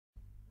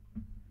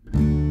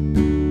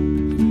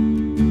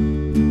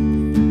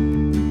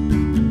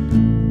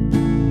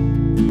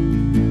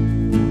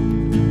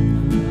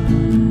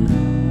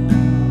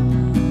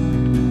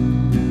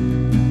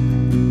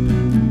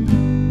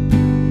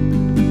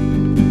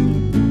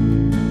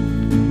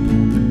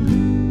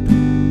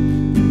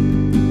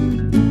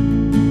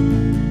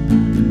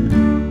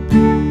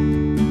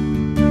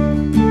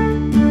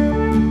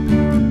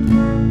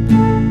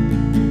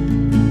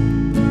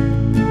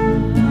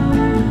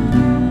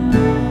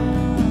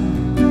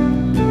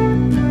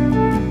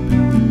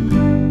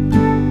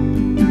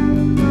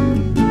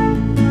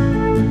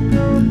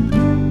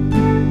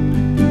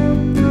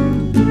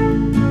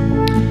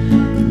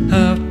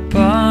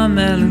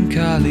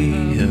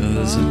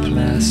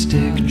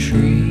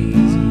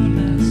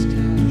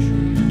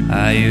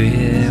Are you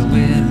here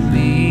with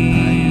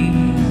me?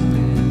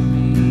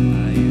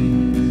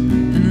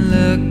 And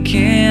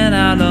looking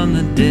out on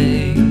the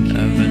day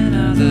of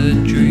another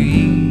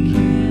dream.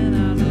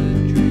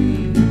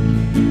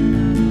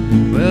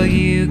 Well,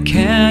 you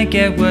can't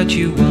get what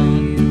you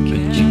want,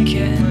 but you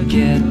can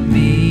get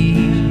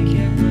me.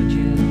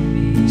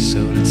 So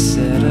let's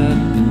set up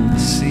and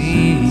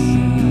see.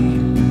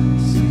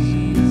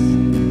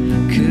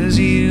 'Cause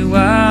you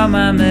are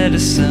my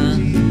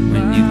medicine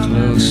when you're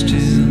close to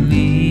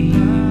me.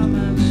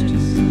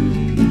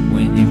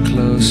 When you're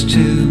close to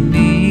me.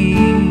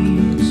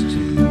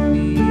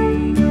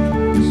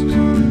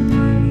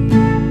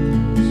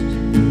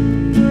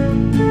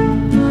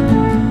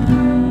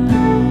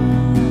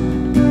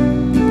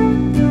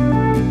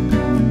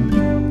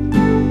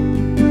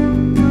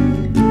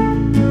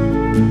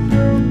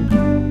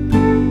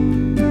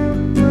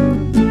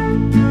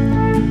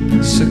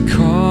 So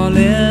call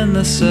in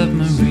the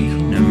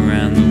submarine,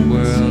 around the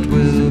world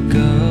we'll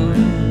go.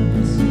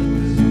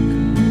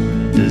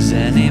 Does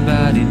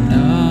anybody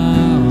know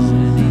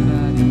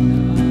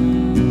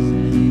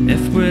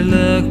if we're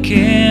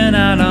looking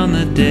out on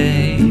the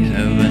day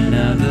of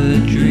another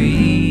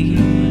dream?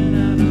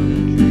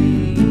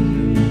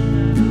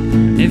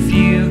 If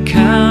you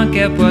can't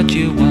get what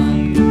you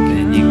want,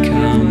 then you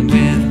come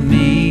with me.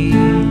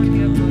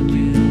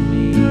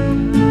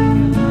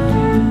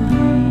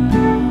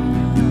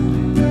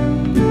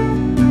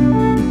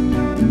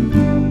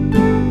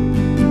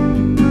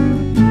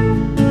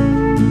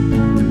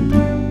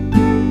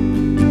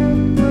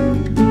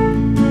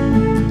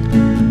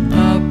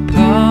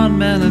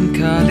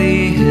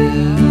 Melancholy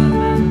Hill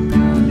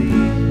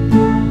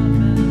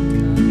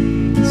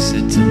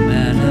sits a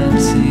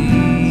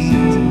manatee,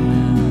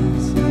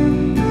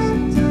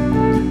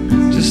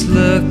 just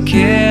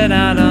looking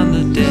out on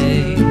the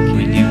day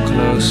when you're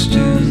close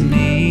to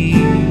me.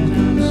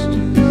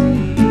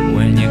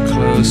 When you're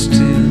close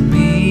to me.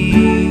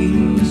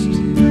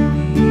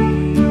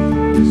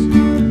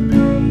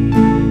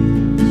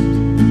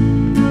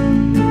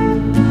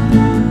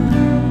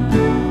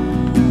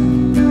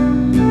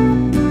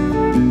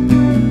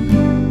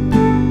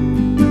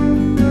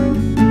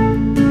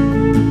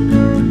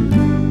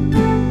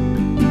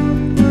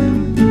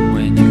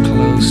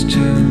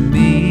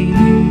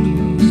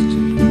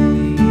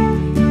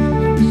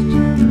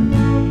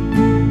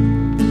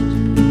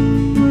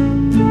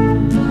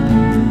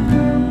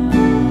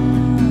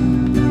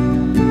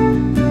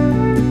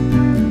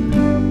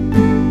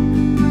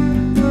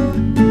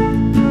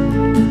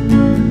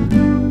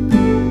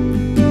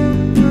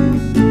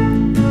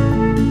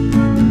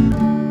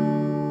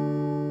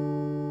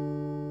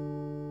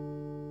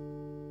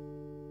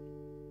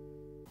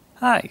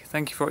 Hi,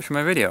 thank you for watching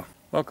my video.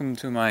 Welcome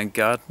to my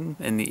garden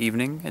in the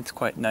evening. It's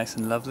quite nice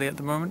and lovely at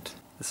the moment.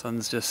 The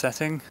sun's just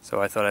setting, so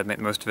I thought I'd make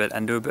the most of it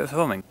and do a bit of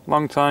filming.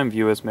 Long-time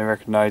viewers may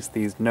recognise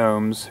these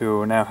gnomes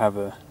who now have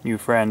a new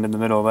friend in the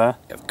middle there.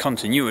 We have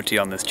continuity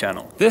on this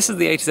channel. This is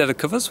the A to Z of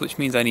covers, which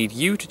means I need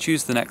you to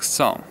choose the next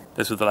song.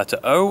 This was the letter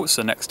O,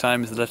 so next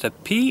time is the letter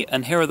P,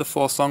 and here are the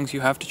 4 songs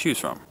you have to choose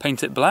from.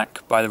 Paint It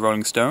Black by the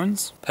Rolling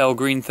Stones, Pale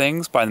Green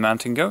Things by the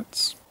Mountain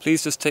Goats,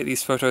 Please Just Take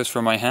These Photos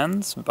From My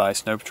Hands by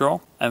Snow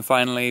Patrol, and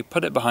finally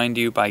Put It Behind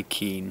You by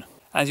Keen.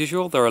 As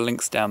usual, there are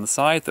links down the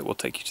side that will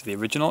take you to the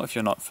original if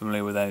you're not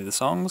familiar with any of the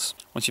songs.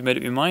 Once you've made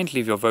up your mind,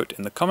 leave your vote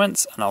in the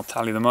comments and I'll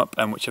tally them up,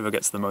 and whichever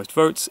gets the most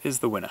votes is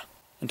the winner.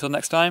 Until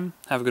next time,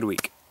 have a good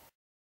week.